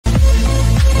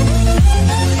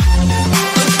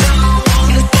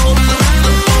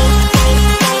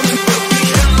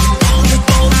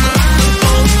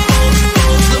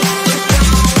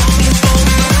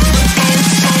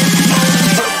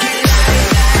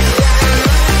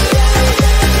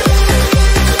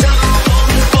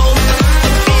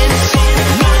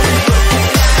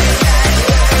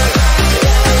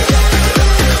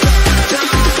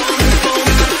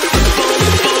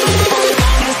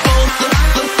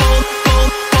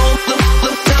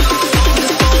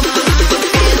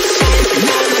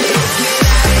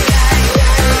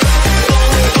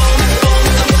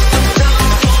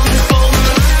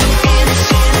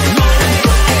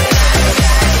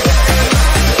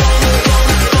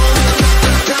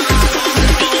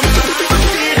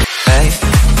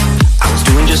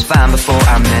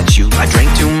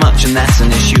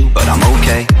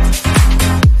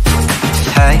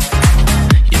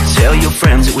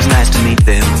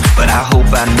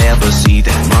I never see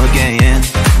them again.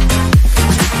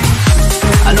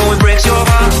 I know it breaks your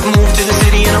heart. Moved to the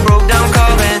city in a broke down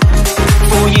car, and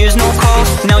 4 years no calls.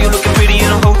 Now you're looking pretty in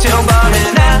a hotel bar,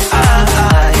 and I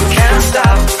can't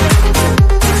stop.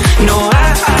 No, I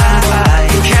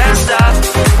can't stop.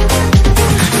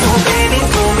 Oh baby,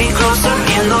 pull me closer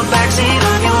in the backseat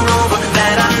of your Rover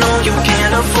that I know you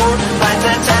can't afford. Bite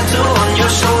that tattoo on your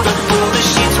shoulder. Pull the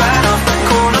sheets right off the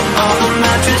corner of the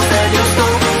mattress that you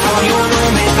stole from your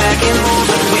roommate back in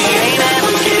Boulder. We ain't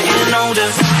ever getting older.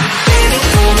 Baby,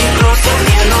 pull me closer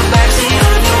in the backseat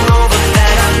of your Rover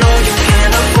that I know you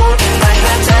can't afford. Bite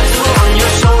that tattoo on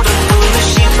your shoulder. Pull the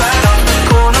sheets right off the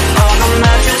corner of the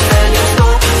mattress that you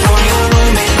stole from your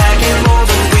roommate back in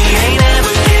Boulder. We ain't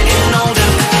ever getting older.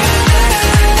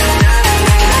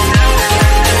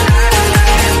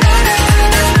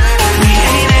 We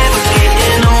ain't ever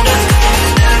getting older.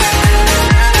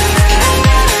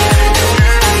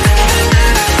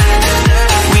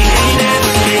 We ain't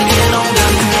ever getting older.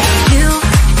 You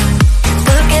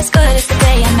look as good as the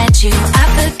day I met you. I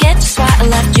forget just why I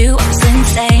left you. I was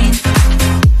insane.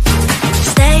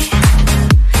 Stay,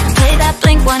 play that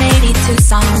Blink 182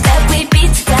 song that we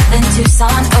beat to death in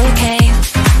Tucson. Okay.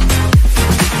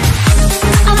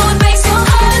 I know it breaks your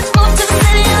heart. Moved to the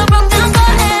city and I broke down for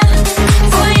air.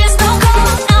 4 years no call.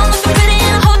 Now I'm looking pretty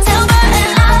in a hotel bar,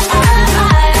 and I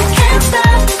can't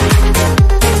stop.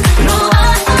 No,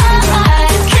 I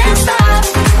can't stop.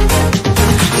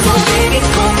 So baby,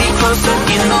 pull me closer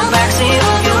in the backseat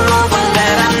of your Rover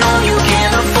that I know you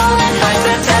can't afford. Bite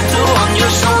that tattoo on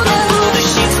your shoulder. Pull the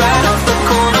sheets right off the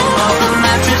corner of the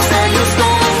mattress that you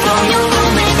stole from your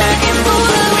roommate back in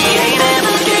Boulder. We ain't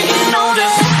ever getting older.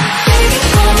 Baby,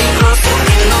 pull me closer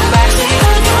in the backseat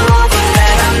of your Rover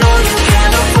that I know you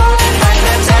can't afford. Bite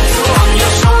that tattoo on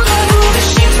your shoulder. Pull the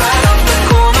sheets right off the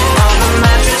corner of the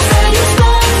mattress that you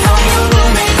stole from your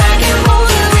roommate back in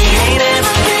Boulder. We ain't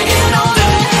ever getting older.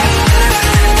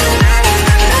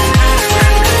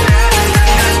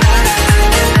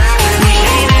 We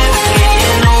ain't ever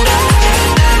getting older. We ain't ever getting older.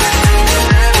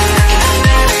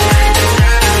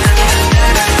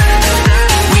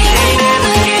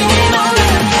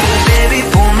 Baby,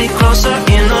 pull me closer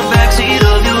in the backseat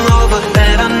of your Rover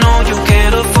that I know you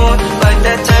can't afford. Bite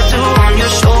that tattoo on your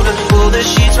shoulder. Pull the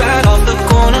sheets right off the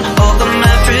corner of the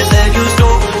mattress that you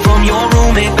stole from your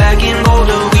roommate back in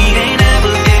Boulder. We ain't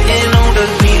ever getting older.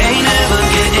 We ain't ever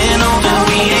getting older.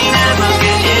 We ain't ever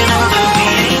getting older. We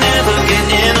ain't ever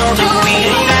getting older. We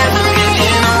ain't ever getting older. We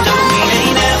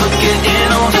ain't ever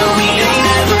getting older. We ain't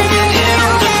ever getting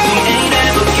older. We ain't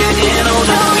ever getting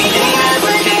older. We ain't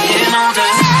ever getting older.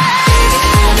 Baby,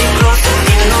 pull me closer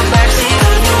in the backseat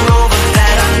of your Rover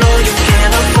that I know you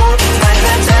can't afford. Bite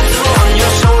that tattoo on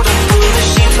your shoulder. Pull the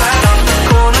sheets right off the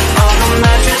corner of the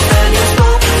mattress that you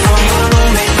stole from your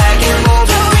roommate back in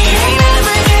Boulder. We ain't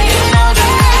ever getting older.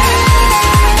 We ain't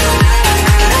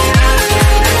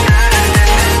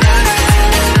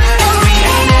ever getting older. We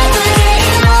ain't ever getting older. We ain't ever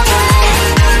getting older. We ain't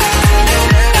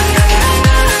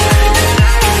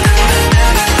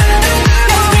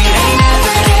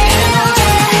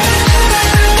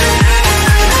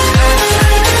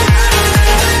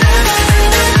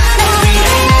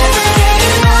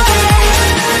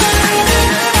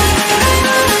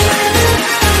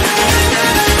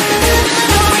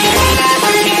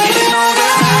ever getting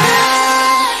older.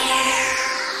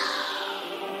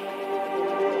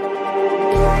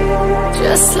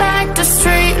 Just like the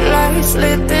street lights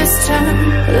lit this town,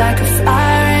 like a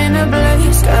fire in a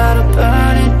blaze, gotta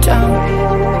burn it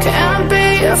down. Can't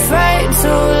be afraid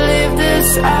to leave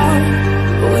this out.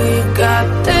 We got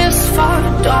this far,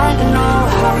 don't know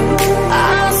how.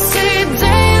 I see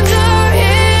danger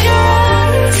in your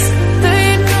eyes. They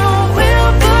know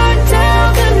we'll burn down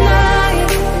the night.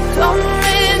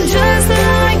 Coming just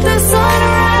like the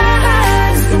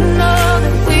sunrise. You know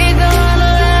that we gonna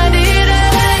light it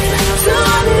up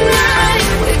tonight.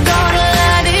 We gonna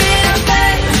light it up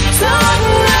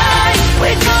tonight. We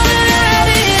gonna light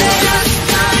it up just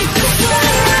like the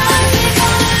sunrise. We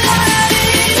gonna light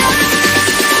it up.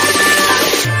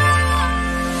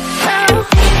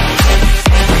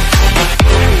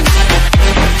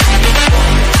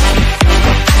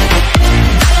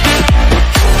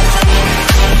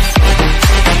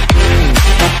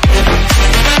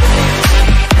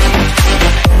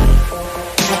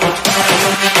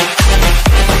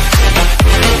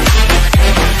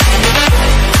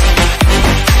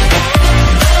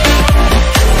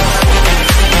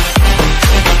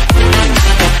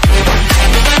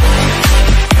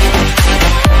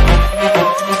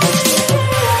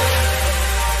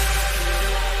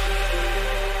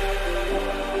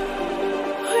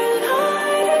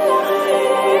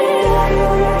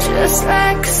 just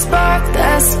like a spark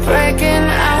that's breaking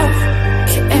out.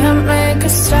 Can't make a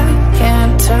stop,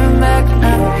 can't turn back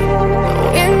now.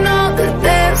 We know that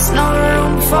there's no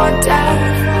room for doubt.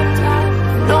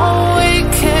 No, we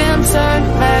can't turn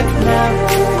back now.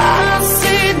 I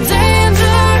see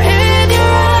danger in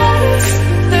your eyes.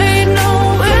 They know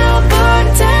we'll burn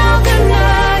down the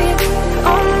night.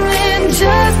 Coming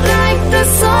just like the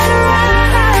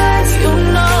sunrise. You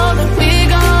know that we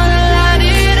gonna light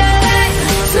it up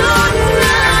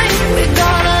tonight. We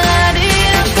gonna light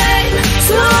it up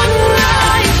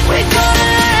tonight. We gonna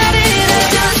light it up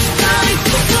just like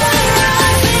the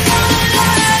sunrise. We gonna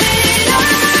light it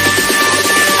up.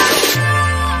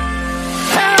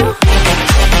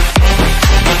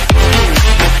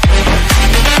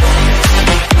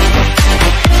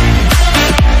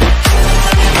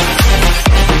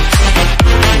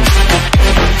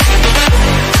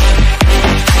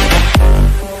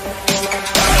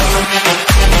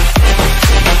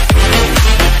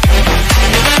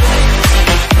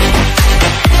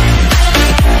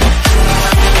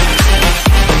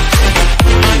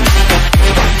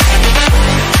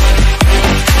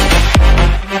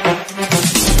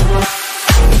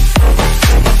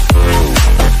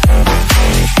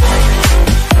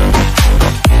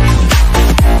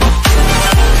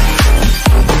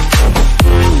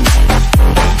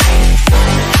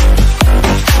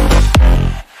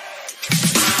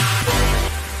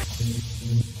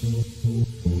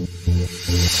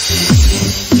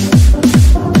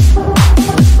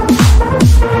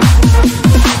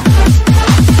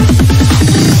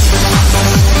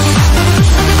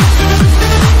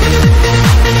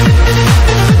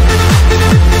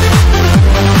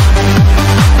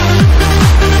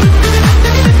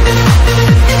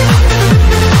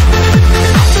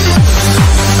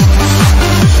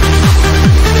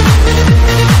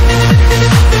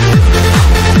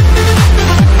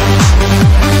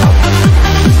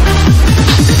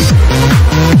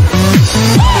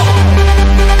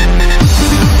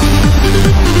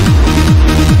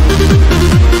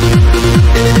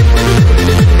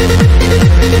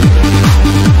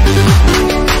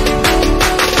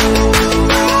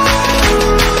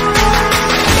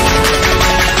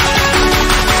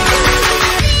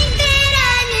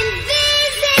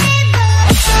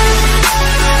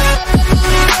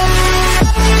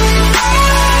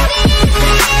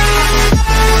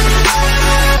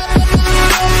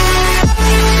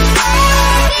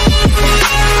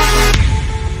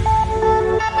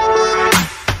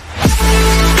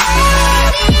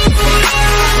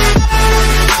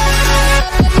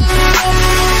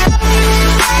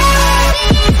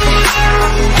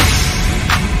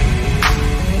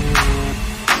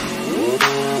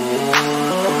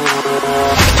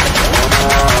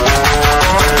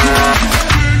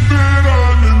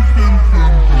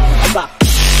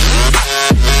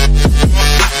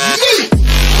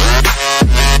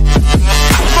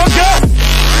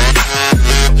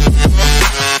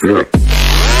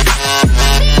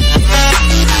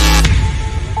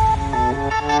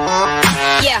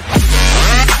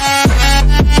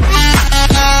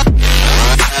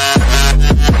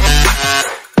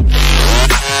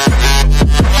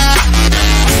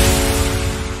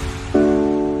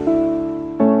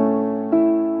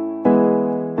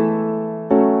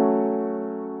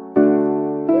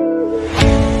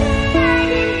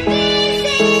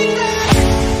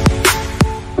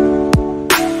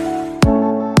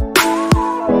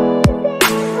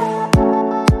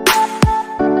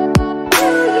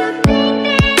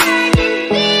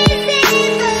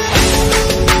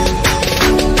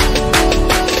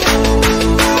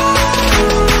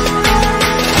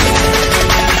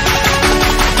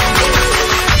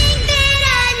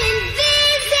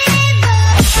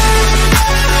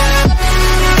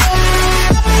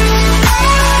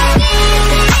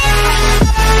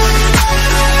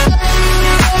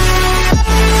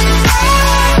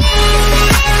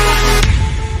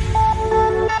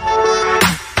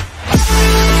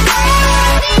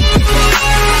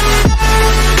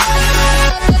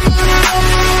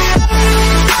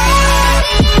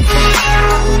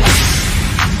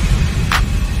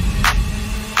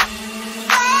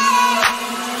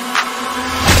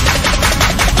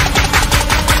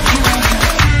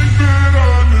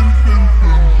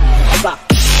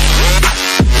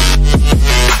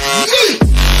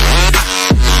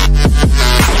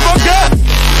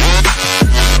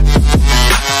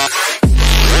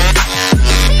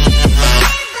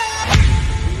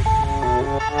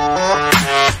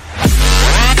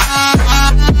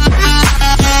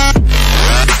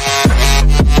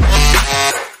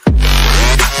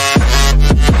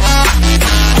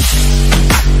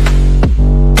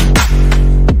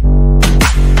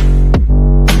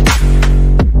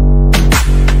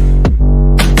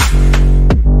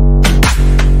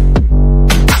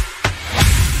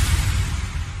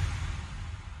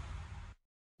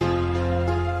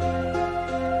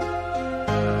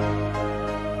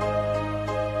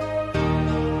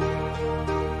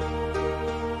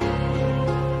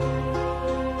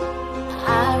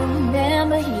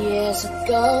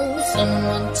 ago,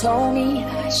 someone told me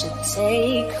I should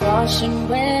take caution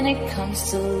when it comes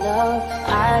to love.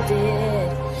 I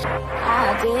did.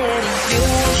 You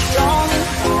were strong and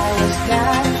I was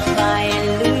not. My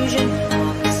illusion,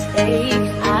 my mistake.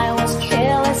 I was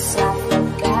careless, I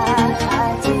forgot I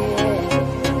did.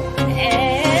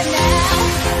 And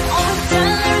now, all of a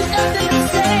sudden there's nothing to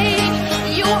say.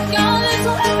 You were gone this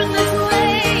whole effortless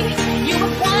way. You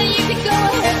were fine, you could go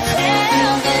ahead and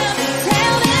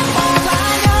tell them all I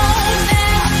know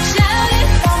now. Shout it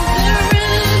from the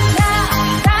rooftop,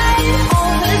 write it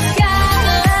on the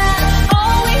skyline.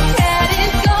 All we had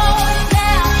is gone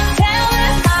now. Tell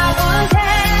them I was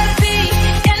happy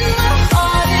and my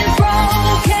heart is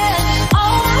broken.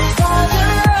 All my scars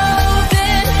are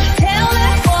open. Tell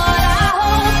them what I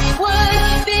hope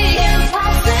would be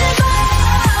impossible.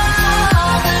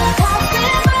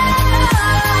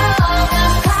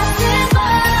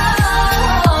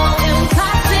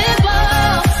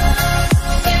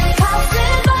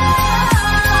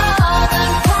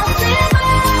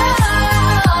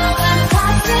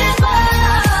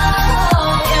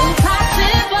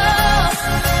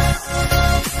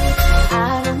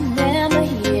 I remember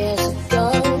years ago,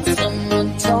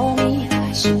 someone told me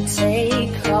I should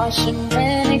take caution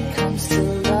when it comes to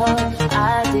love.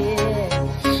 I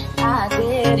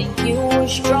did, and you were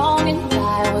strong and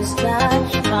I was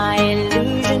not. My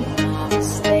illusion, my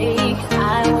mistake.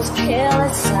 I was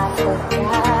careless, I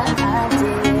forgot I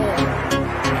did.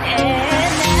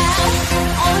 And now,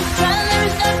 all of a sudden there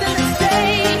is nothing to say.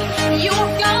 You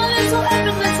were gone this whole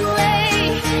effortless way.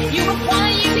 You were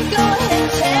fine, you could go ahead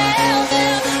and tell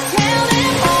them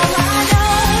all I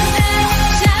know now.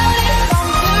 Shout it from the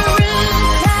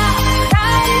rooftop,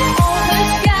 write it on the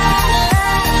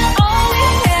skyline. All we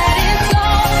had is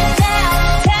gone now.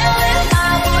 Tell them I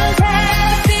was happy and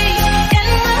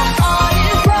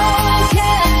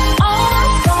my heart is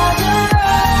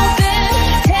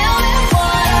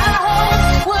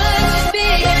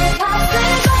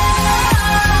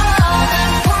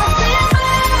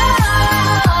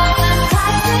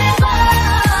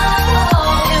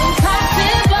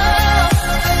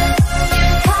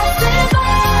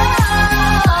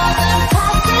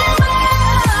broken. All my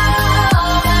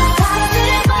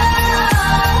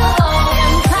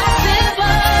scars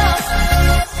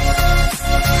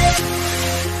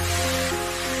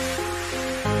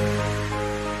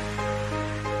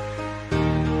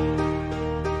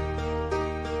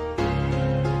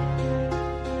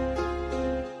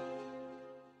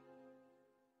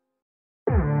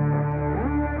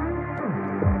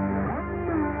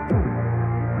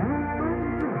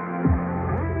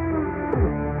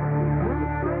open.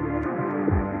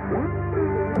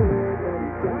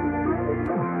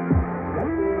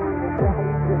 Tell them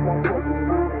what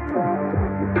I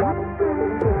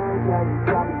hope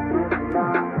would be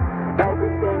impossible.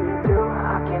 Everything you do,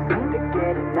 I can't seem to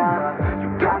get enough. You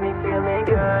got me feeling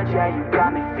good, yeah, you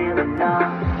got me feeling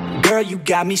numb. Girl, you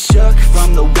got me shook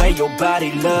from the way your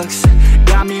body looks.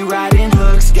 Got me riding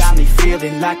hooks, got me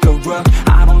feeling like a rook.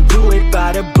 I don't do it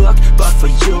by the book, but for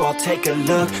you I'll take a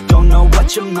look. Don't know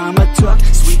what your mama took,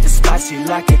 sweet and spicy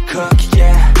like a cook,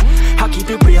 yeah. I'll keep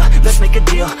it real, let's make a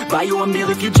deal. Buy you a meal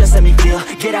if you just let me feel.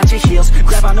 Get out your heels,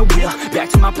 grab on the wheel. Back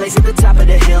to my place at the top of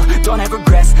the hill. Don't have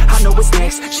regrets, I know what's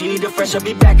next. She need a fresh, I'll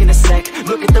be back in a sec.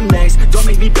 Look at them legs, don't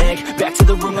make me beg. Back to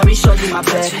the room, let me show you my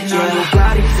bed. Touching on your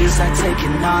body feels like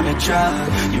taking on a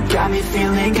drug. You got me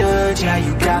feeling good, yeah,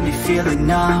 you got me feeling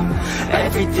numb.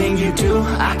 Everything you do,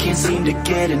 I can't seem to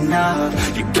get enough.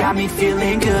 You got me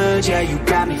feeling good, yeah, you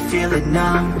got me feeling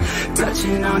numb.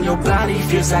 Touching on your body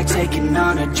feels like taking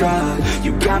on a drug.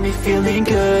 You got me feeling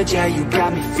good, yeah, you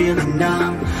got me feeling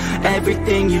numb.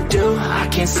 Everything you do, I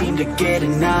can't seem to get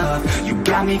enough. You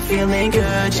got me feeling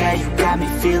good, yeah, you got me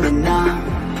feeling numb.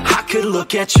 I could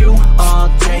look at you all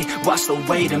day, watch the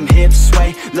way them hips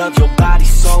sway. Love your body,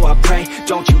 so I pray,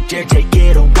 don't you dare take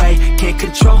it away. Can't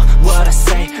control what I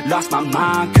say, lost my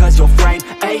mind cause your frame.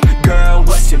 Hey girl,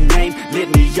 what's your name? Lit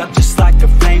me up just like the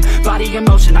flame. Body in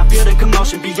motion, I feel the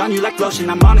commotion, beyond you like lotion.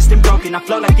 I'm honest and broken, I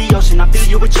flow like the ocean. I feel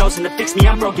you were chosen to fix me,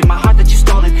 I'm broken. My heart that you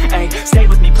stolen, hey. Stay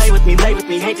with me, play with me, lay with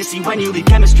me. Hate to see when you leave,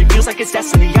 chemistry feels like it's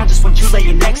destiny. I just want you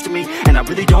laying next to me, and I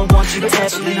really don't want you to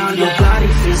ever leave. On your body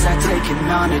feels like taking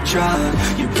on a drug.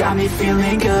 You got me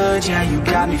feeling good, yeah, you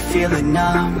got me feeling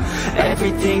numb.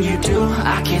 Everything you do,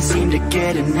 I can't seem to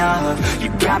get enough. You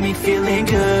got me feeling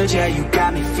good, yeah, you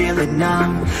got me feeling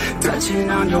numb. Touching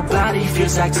on your body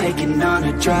feels like taking on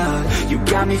a drug. You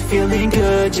got me feeling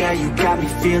good, yeah, you got me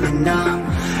feeling numb.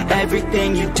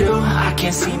 Everything you do, I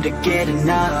can't seem to get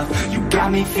enough. You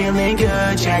got me feeling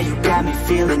good, yeah, you got me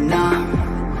feeling numb.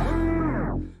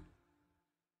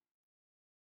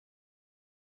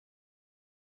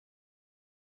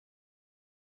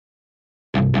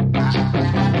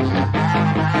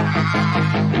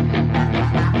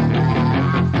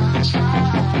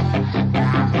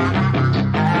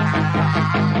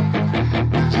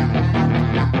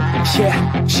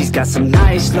 She's got some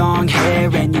nice long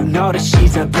hair, and you know that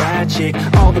she's a bad chick.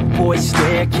 All the boys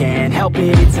stare, can't help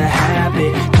it, it's a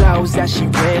habit. Clothes that she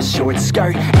wears, short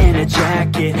skirt and a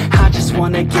jacket. I just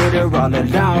wanna get her all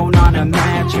alone on a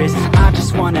mattress. I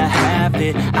just wanna have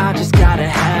it, I just gotta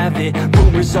have it.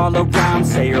 Rumors all around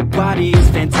say her body is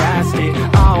fantastic.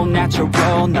 All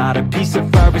natural, not a piece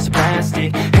of fur is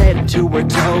plastic. Head to her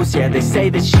toes, yeah, they say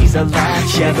that she's a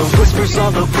latch. Yeah, the whispers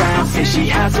all around say she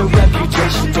has a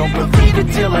reputation. Don't believe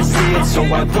it till I see it, so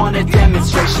I want a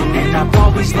demonstration. And I've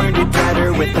always learned it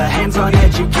better with a hands-on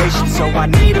education. So I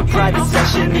need a private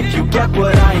session if you get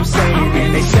what I am saying.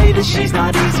 And they say that she's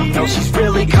not easy, no, she's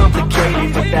really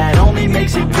complicated. But that only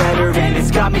makes it better, and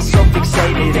it's got me so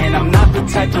fixated. And I'm not the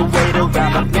type to wait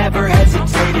around, I've never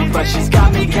hesitated. But she's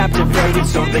got me captivated,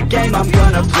 so the game, I'm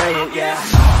gonna play it, yeah.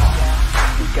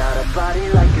 She got a body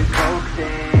like a coke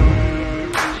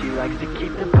thing. She likes to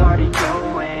keep the party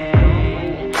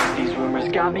going. These rumors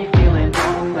got me feeling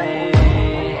lonely.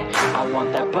 I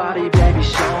want that body, baby,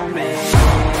 show me.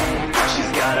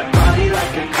 She's got a body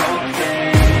like a coke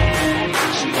thing.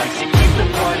 She likes to keep the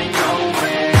party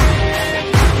going.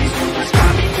 These rumors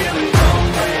got me feeling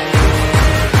lonely.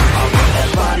 I want that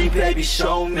body, baby,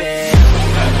 show me.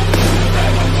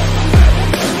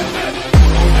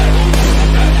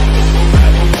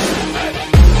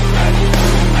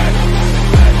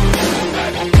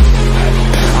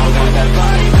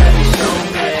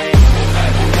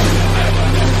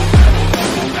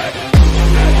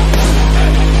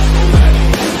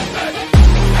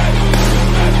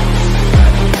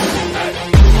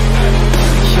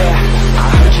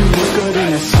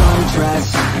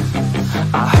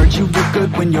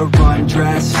 When you're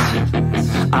undressed,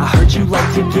 I heard you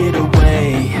like to get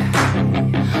away.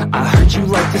 I heard you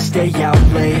like to stay out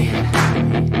late.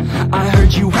 I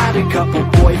heard you had a couple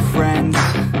boyfriends.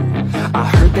 I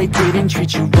heard they didn't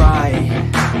treat you right.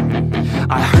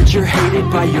 I heard you're hated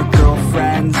by your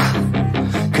girlfriends,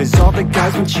 'cause all the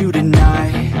guys want you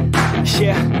tonight.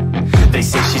 Yeah, they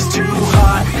say she's too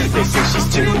hot, they say she's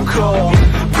too cold.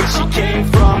 Where she came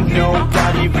from,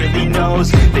 nobody really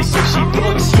knows. They say she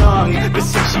looks young, but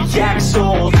say she acts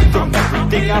old. From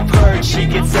everything I've heard, she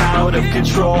gets out of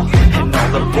control. And all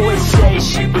the boys say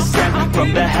she was sent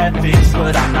from the heavens,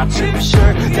 but I'm not too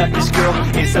sure that this girl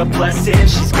is a blessing.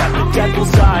 She's got the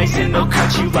devil's eyes, and they'll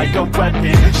cut you like a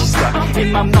weapon. She's stuck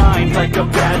in my mind like a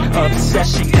bad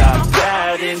obsession. Got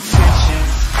bad intentions.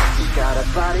 She's got a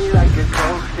body like a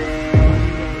coke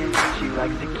thing. She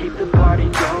likes to keep the party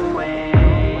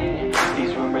going.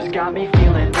 These rumors got me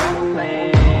feeling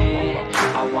lonely.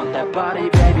 I want that body,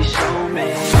 baby, show me.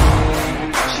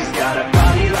 She's got a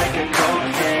body like a coke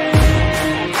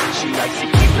thing. She likes to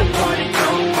keep the party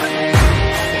going.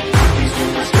 These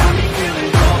rumors got me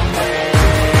feeling lonely.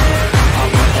 I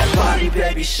want that body,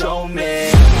 baby, show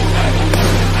me.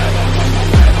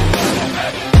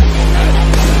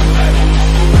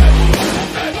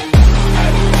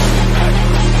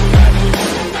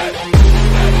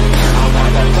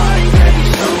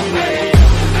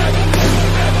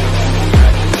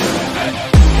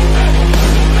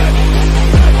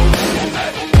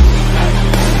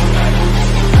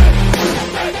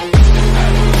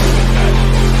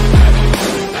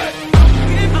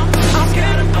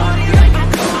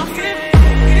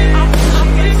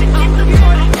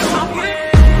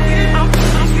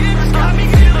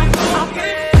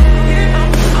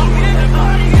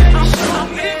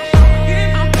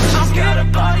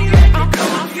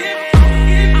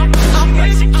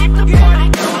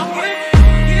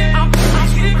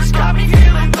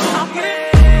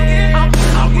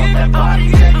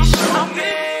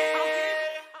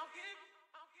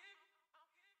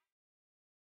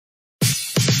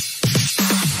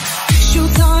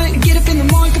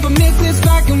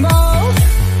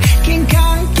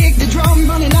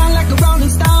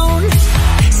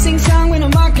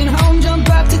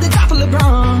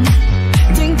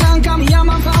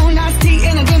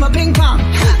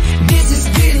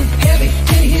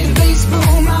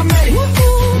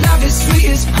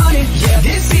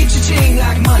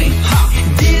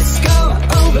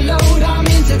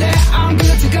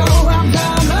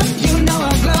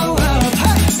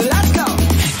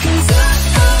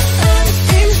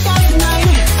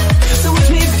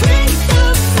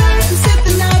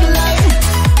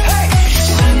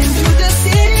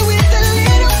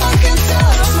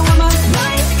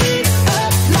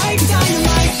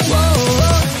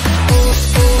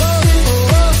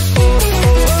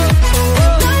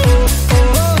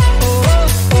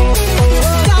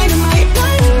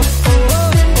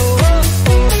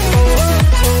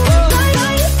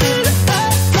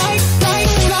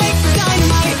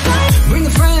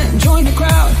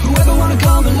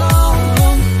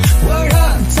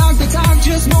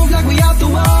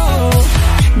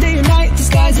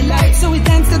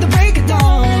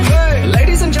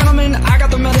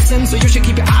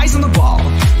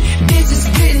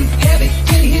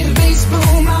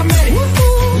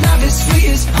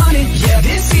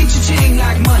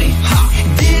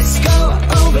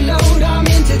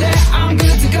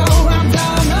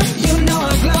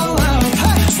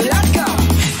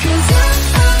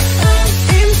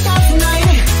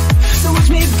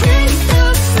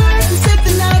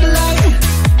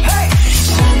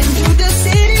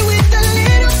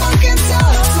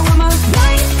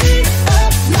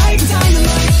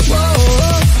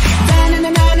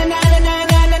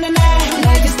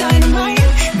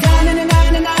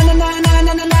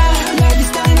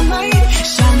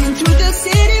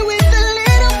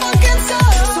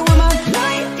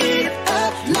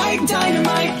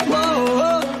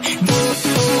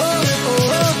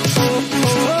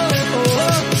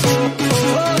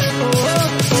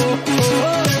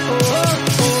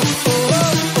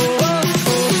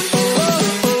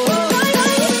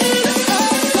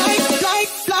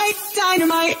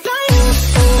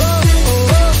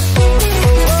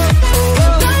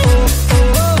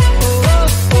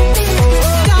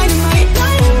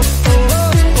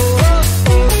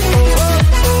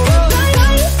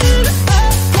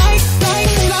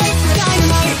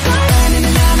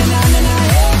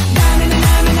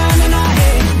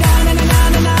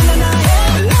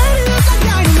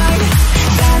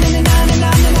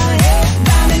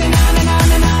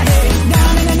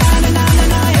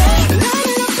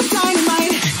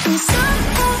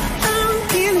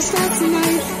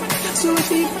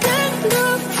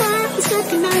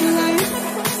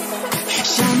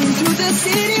 the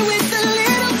city with a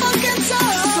little fucking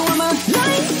soul. So I'ma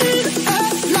light it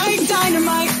up like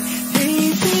dynamite.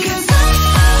 Because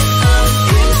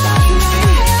inside my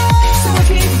head. So I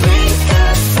can bring the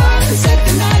fire and set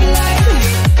the night alight.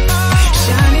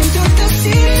 Shining through the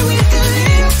city with a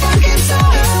little fucking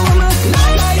soul. So I'ma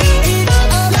light it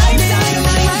up like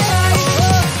dynamite.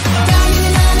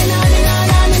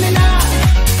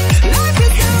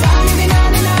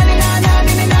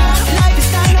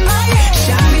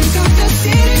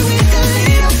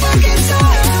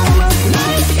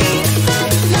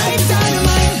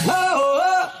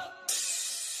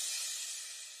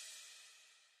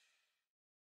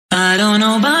 I don't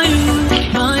know about you,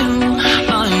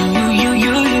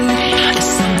 you. There's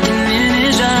something in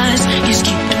his eyes, he's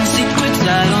keeping secrets.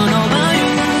 I don't know about you,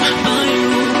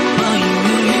 you.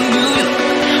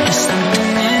 There's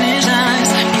something in his eyes,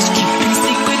 he's keeping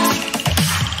secrets.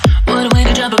 What a way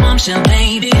to drop a bombshell,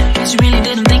 baby. Guess you really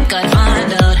didn't think I'd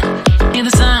find out. Hear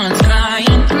the silence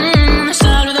crying, the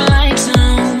sound of the lights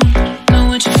on. Know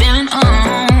what you're feeling,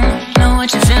 know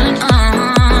what you're feeling,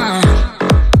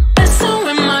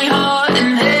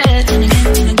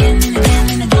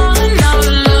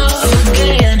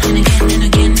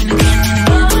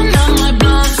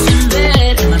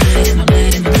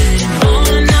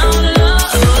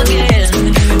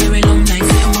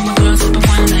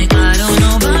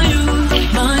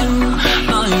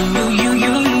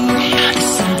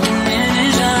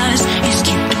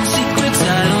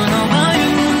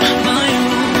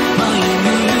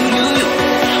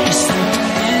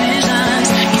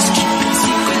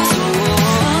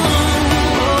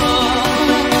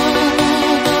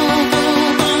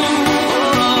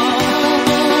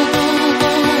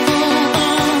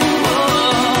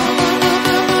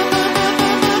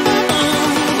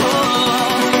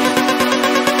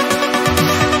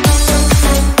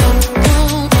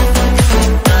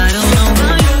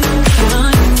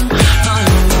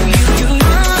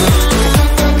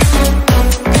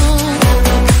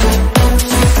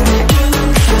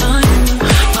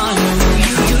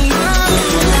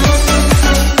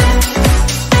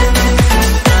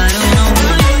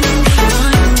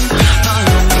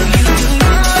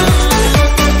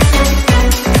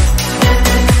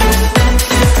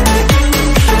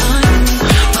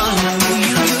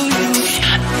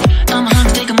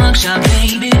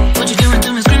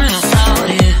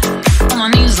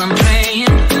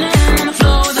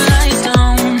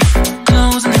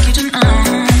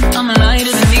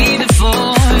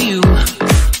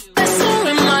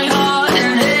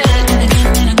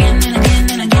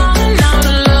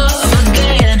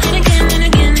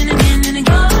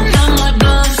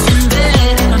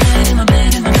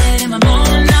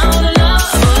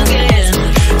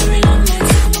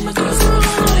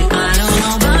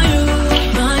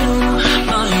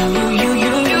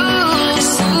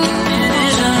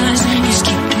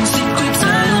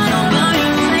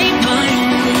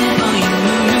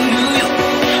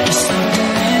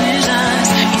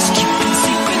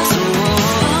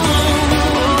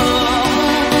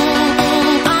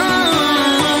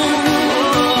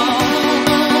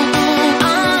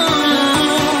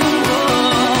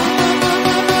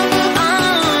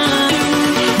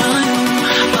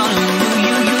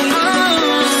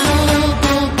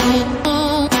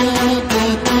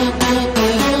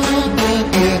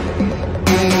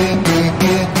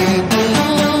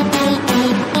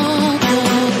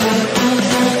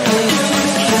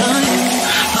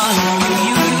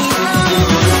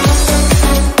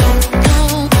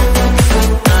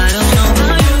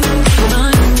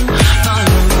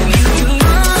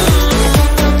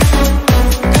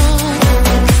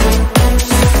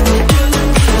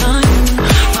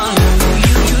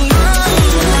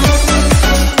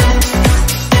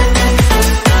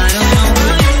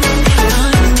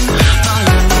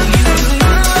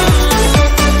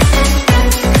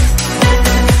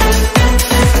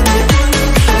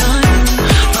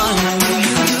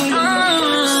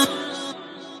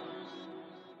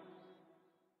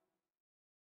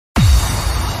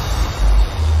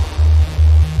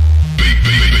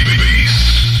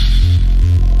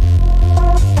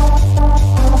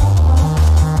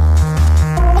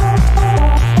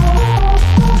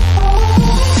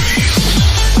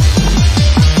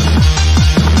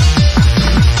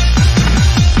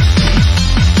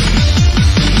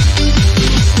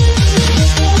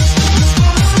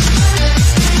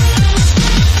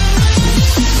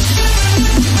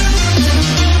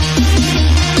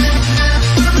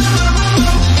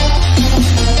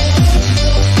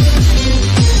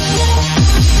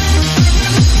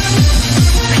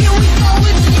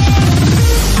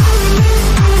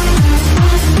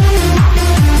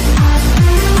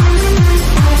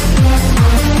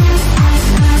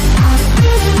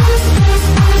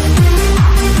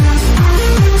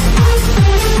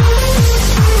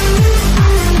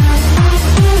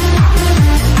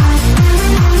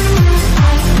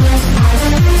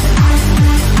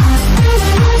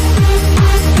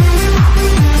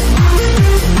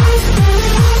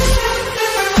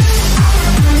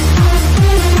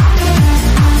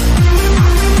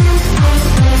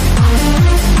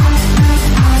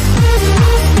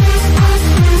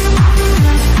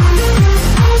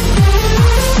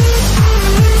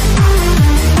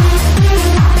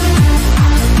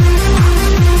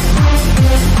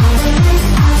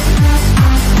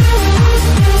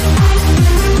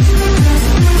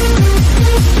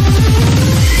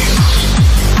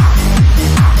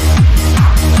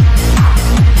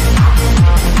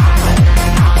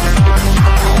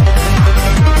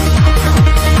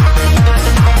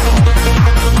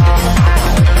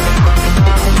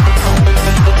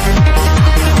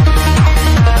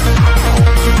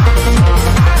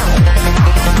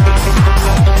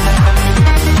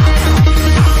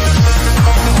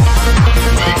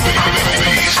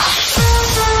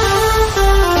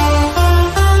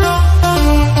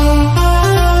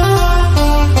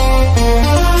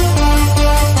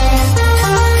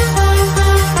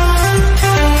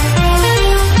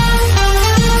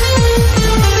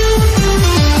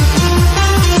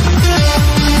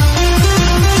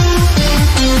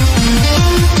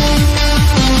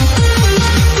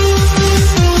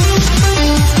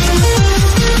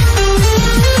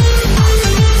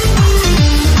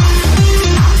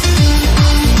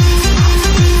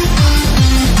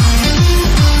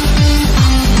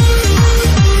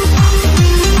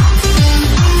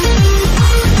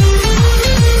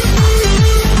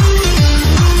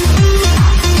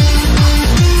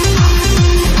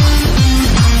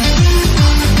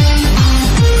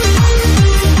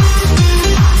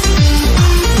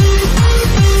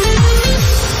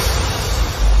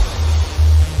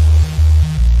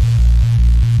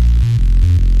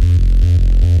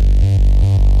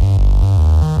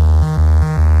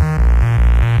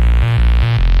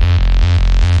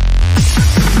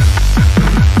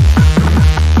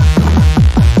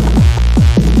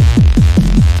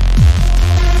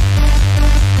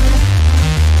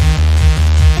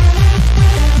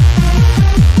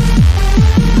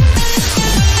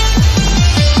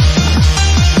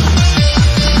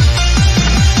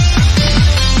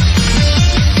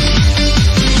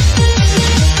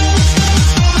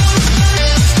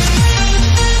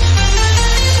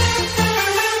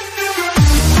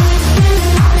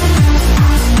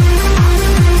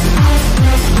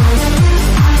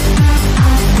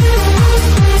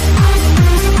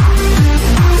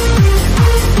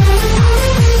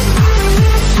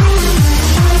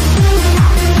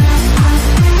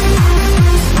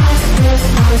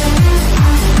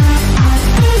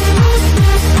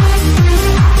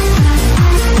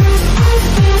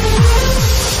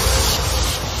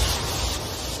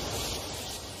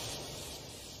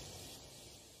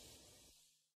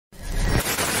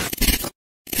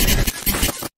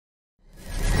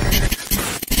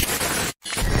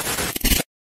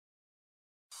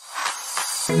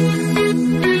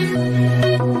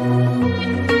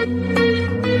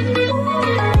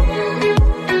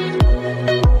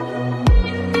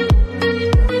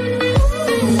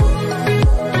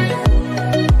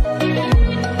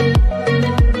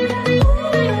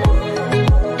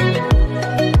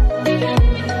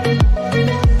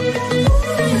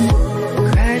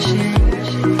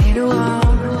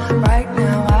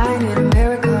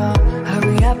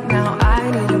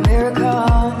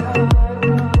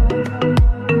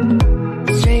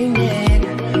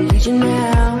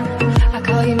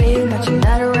 you're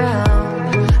not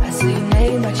around. I see your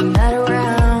name, but you're not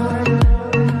around.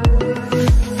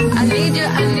 I need you,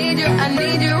 I need you, I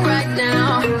need you right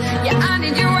now. Yeah, I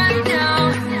need you right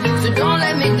now. So don't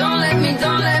let me, don't let me,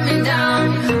 don't let me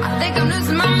down. I think I'm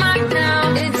losing my mind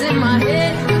now. It's in my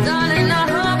head, darling, I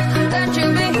hope that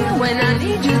you'll be here when I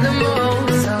need you the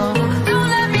most. So don't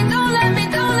let me, don't let me,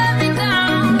 don't let me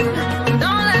down.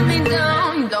 Don't let me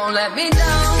down, don't let me down.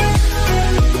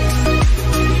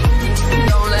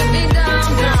 Don't let me down,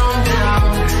 down, down.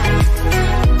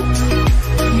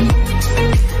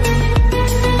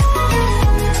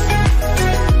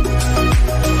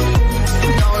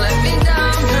 Don't let me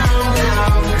down, down,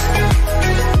 down.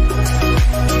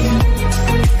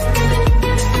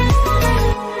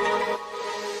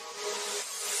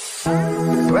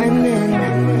 Running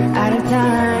out of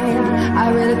time.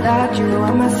 I really thought you were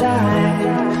on my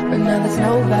side, but now there's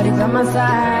nobody's on my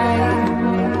side.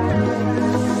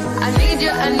 I need you,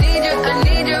 I need you, I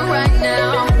need you right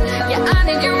now. Yeah, I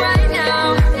need you right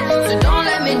now. So don't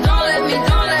let me, don't let me,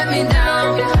 don't let me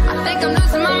down. I think I'm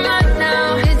losing my mind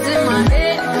now. It's in my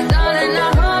head, darling, I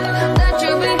hope that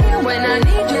you'll be here when I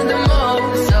need you the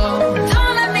most. So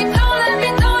don't let me, don't let me,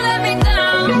 don't let me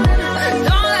down.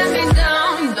 Don't let me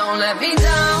down, don't let me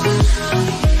down.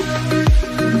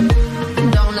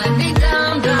 Don't let me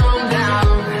down, down, down.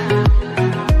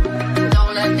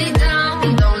 Don't let me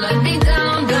down, don't let me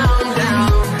down, down, down.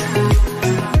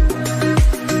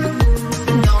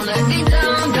 Don't let me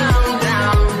down, down,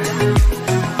 down.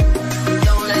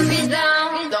 Don't let me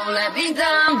down, don't let me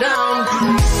down, down.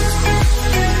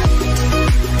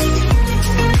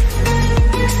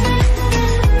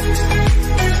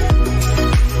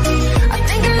 I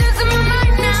think I'm losing my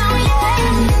mind now, yeah.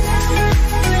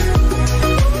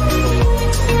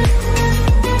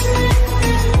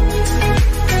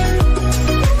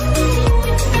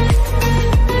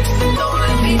 Don't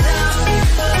let me down.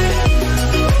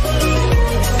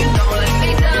 Don't let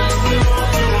me down.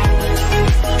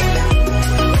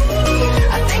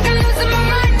 I think I'm losing my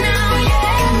mind now,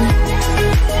 yeah.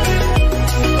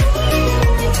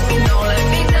 Don't let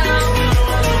me down.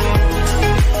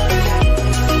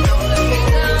 Don't let me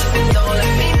down. Don't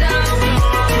let me down.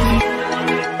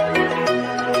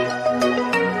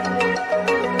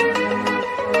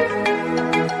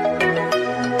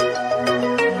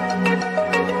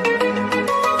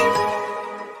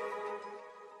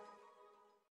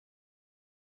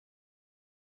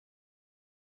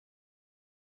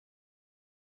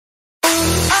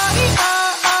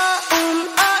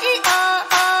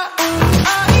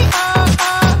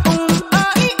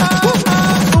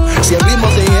 Si el ritmo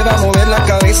te lleva a mover la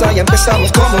cabeza, ya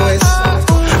empezamos como es.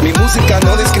 Mi música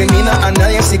no discrimina a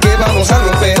nadie, así que vamos a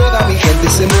romper. Toda mi gente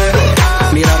se mueve,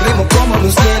 mira el ritmo como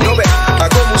nos tiene.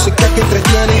 Hago música que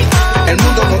entretiene, el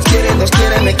mundo nos quiere,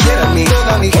 me quiere a mí.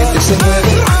 Toda mi gente se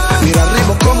mueve, mira el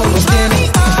ritmo como nos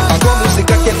tiene. Hago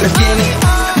música que entretiene,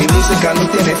 mi música no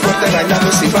tiene fuerte,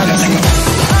 bailando si van así.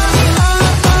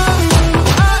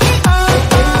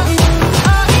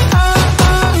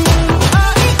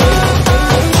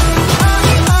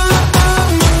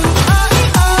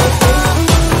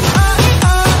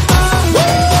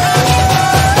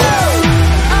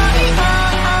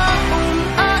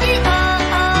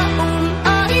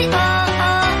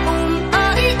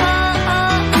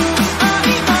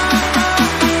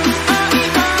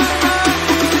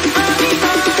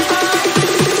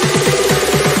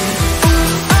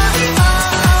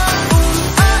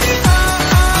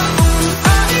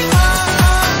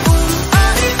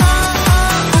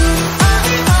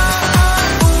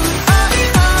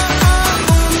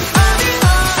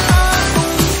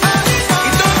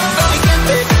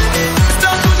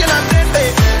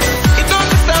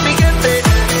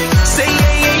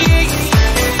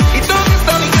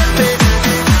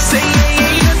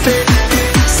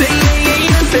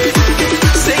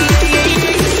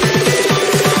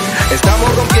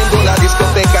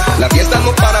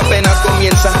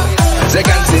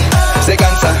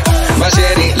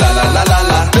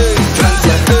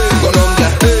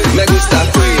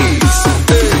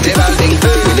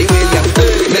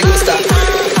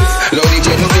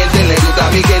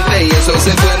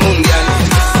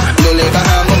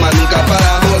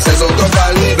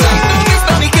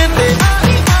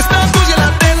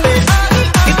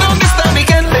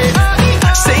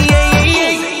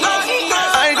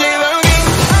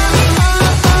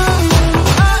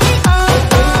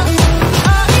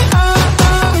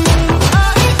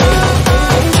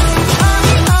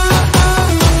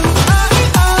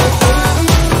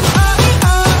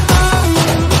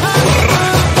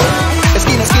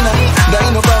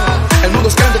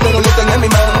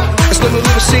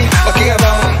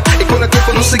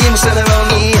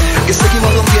 brownie, que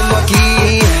seguimos rompiendo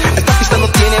aquí. Esta pista no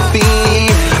tiene fin,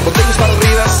 botellas para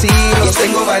arriba, sí. Los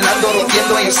tengo bailando,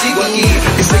 rompiendo y yo sigo aquí.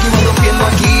 Que seguimos rompiendo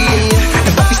aquí.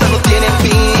 Esta pista no tiene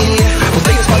fin,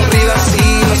 botellas para arriba,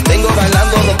 sí. Los tengo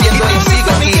bailando, rompiendo y yo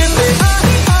sigo aquí.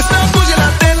 Esta puya la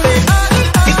tele,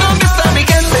 ¿y dónde está mi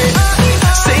gente?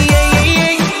 Say yeah, yeah,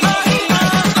 yeah.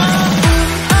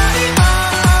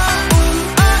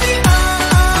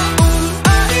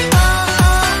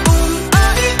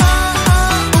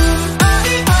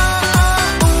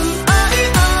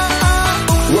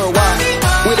 Worldwide,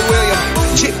 Willie William,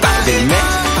 J Balvin, man.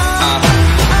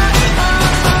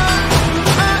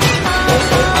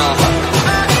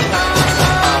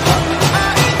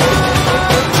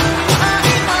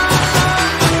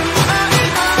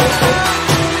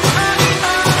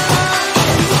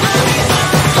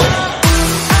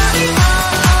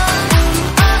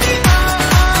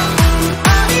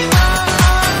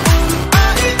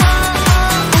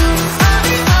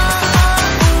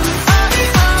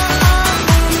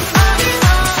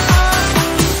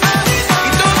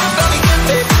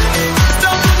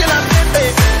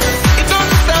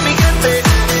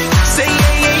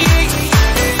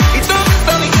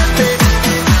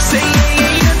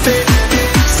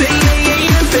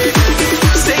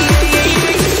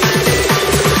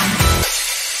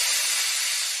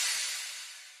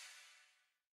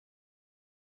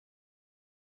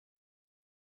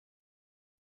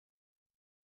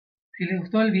 Si les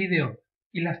gustó el video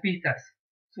y las pistas,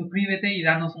 suscríbete y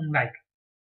danos un like.